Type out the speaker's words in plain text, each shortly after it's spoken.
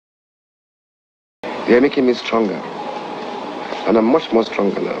They're making me stronger. And I'm much more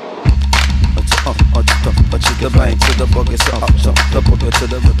stronger now. The bang to the boogie, so up, so the boogie to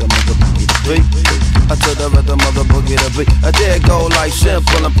the rhythm of the boogie to beat. To the rhythm of the boogie to beat. I dare go like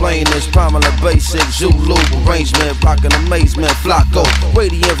simple and plain as prominent basic Zulu arrangement, rockin' amazement, flocko,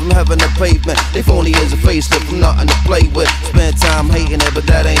 radiant from heaven to pavement. They phony as a facelift from nothing to play with. Spend time hating it, but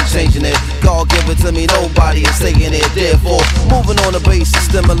that ain't changing it. God give it to me, nobody is taking it. Therefore, moving on the bass of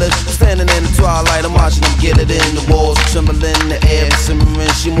stimulus, standing in the twilight, I'm watching them get it in the walls, trembling in the air, simmering.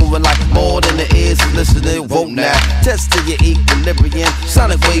 She moving like more than the ears and listening. Vote now, test to your equilibrium.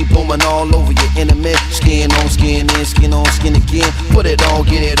 Sonic wave booming all over your enemy. Skin on skin, in skin on skin again. Put it on,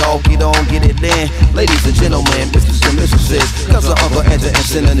 get it off, get on, get it in. Ladies and gentlemen, misters and mistresses, cousin, uncle, enter and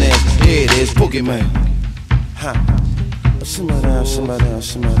synonyms. Here it is, Boogeyman. Huh. Simmer down, simmer down,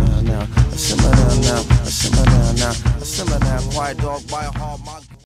 simmer down now. Simmer down now, simmer down now, simmer down. Quiet dog, by a hard